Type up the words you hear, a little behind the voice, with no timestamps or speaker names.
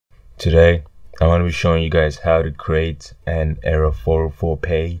Today, I'm going to be showing you guys how to create an Error 404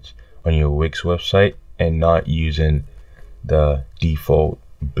 page on your Wix website and not using the default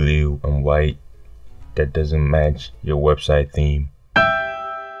blue and white that doesn't match your website theme.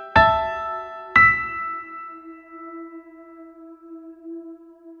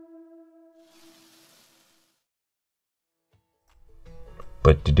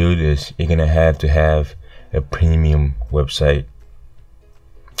 But to do this, you're going to have a premium website.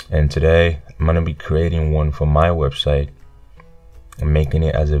 And today, I'm going to be creating one for my website and making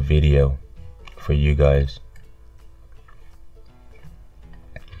it as a video for you guys.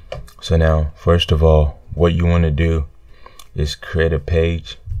 So now, first of all, what you want to do is create a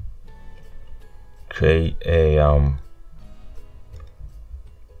page, create a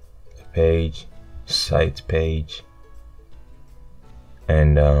page, site page,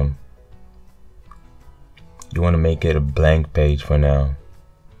 and you want to make it a blank page for now.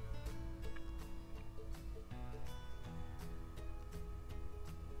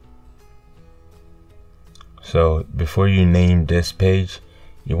 So before you name this page,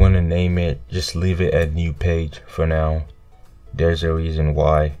 you want to name it, just leave it at new page for now. There's a reason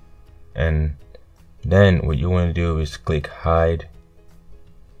why. And then what you want to do is click hide,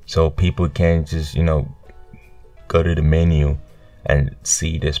 so people can't just, go to the menu and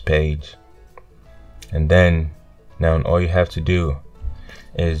see this page. And then now all you have to do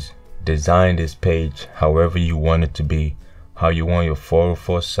is design this page however you want it to be, how you want your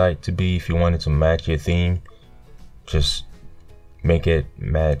 404 site to be. If you want it to match your theme, just make it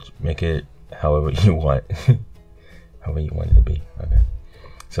match, make it however you want however you want it to be. Okay,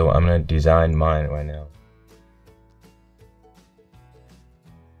 so I'm gonna design mine right now.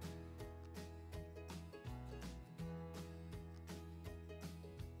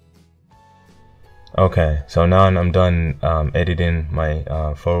 Okay, so now I'm done editing my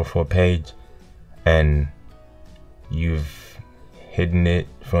 404 page, and you've hidden it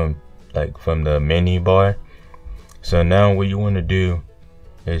from the menu bar. So now what you want to do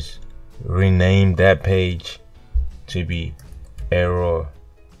is rename that page to be Error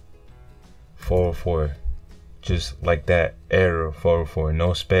 404, just like that, Error 404,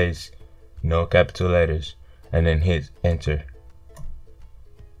 no space, no capital letters, and then hit enter.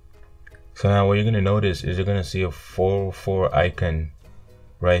 So now what you're gonna notice is you're gonna see a 404 icon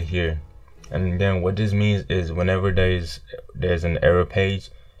right here, and then what this means is whenever there's an error page,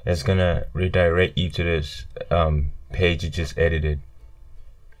 it's gonna redirect you to this page you just edited.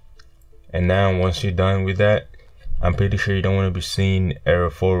 And now once you're done with that, I'm pretty sure you don't want to be seeing Error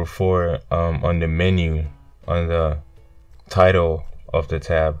 404 on the menu, on the title of the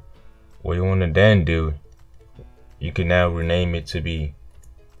tab. What you want to then do, you can now rename it to be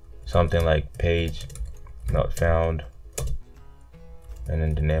something like page not found, and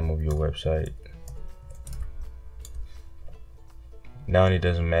then the name of your website. Now it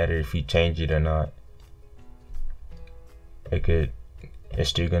doesn't matter if you change it or not. It's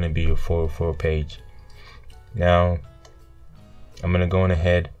still gonna be your 404 page. Now I'm gonna go on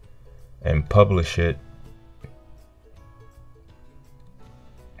ahead and publish it.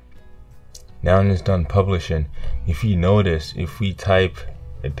 Now it's done publishing. If you notice, if we type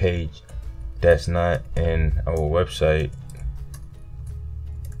a page that's not in our website,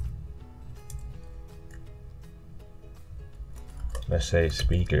 let's say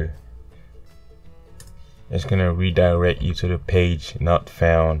speaker, it's gonna redirect you to the page not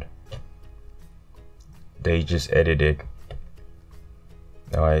found they just edited.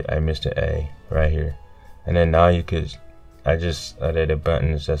 Now I missed an A right here, and then now I just added a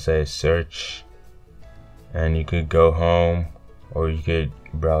button that says search, and you could go home, or you could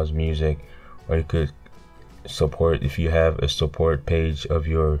browse music, or you could support if you have a support page of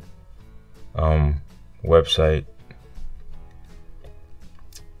your website.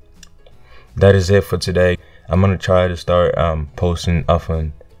 That is it for today. I'm gonna try to start posting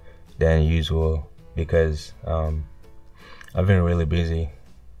often than usual because I've been really busy.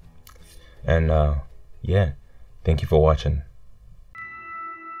 And yeah, thank you for watching.